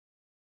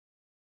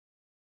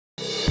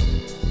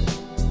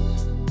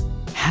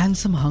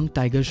Handsome hung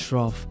tiger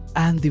Shroff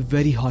and the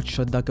very hot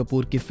Shraddha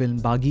Kapoor की film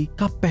बागी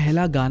का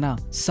पहला गाना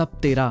सब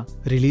तेरा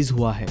रिलीज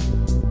हुआ है।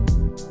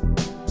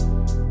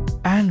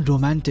 And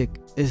romantic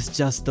is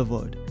just the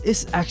word.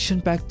 इस एक्शन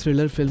पैक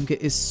थ्रिलर फिल्म के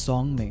इस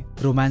सॉन्ग में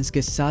रोमांस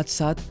के साथ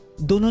साथ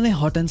दोनों ने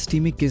हॉट एंड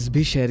स्टीमी किस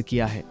भी शेयर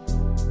किया है।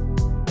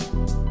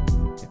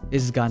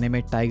 इस गाने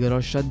में टाइगर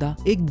और श्रद्धा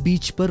एक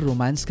बीच पर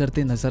रोमांस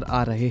करते नजर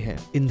आ रहे हैं।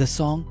 In the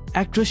song,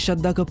 actress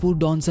Shraddha Kapoor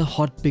dons a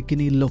hot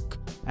bikini look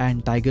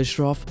and Tiger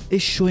Shroff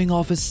is showing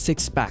off his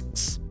six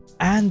packs.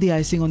 And the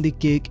icing on the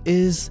cake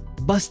is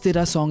बस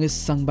तेरा song is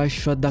sung by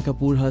Shraddha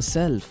Kapoor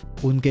herself.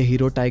 उनके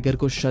hero tiger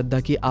को श्रद्धा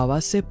की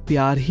आवाज से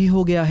प्यार ही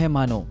हो गया है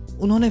मानो।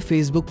 उन्होंने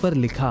फेसबुक पर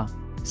लिखा,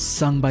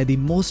 sung by the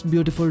most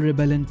beautiful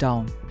rebel in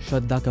town,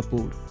 Shraddha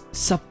Kapoor.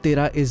 सब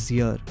तेरा is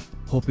here.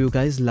 Hope you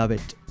guys love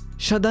it.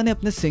 श्रद्धा ने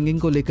अपने सिंगिंग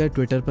को लेकर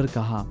ट्विटर पर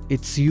कहा,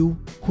 It's you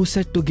who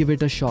said to give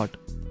it a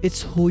shot.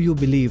 It's who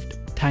you believed.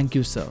 Thank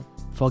you, sir,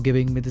 for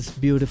giving me this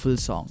beautiful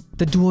song.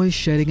 The duo is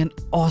sharing an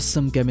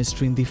awesome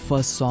chemistry in the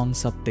first song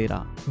Sab Tera.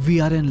 We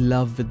are in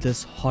love with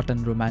this hot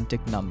and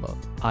romantic number.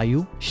 Are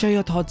you? Share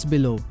your thoughts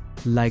below,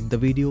 like the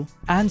video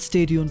and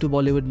stay tuned to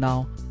Bollywood Now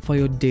for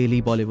your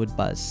daily Bollywood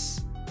buzz.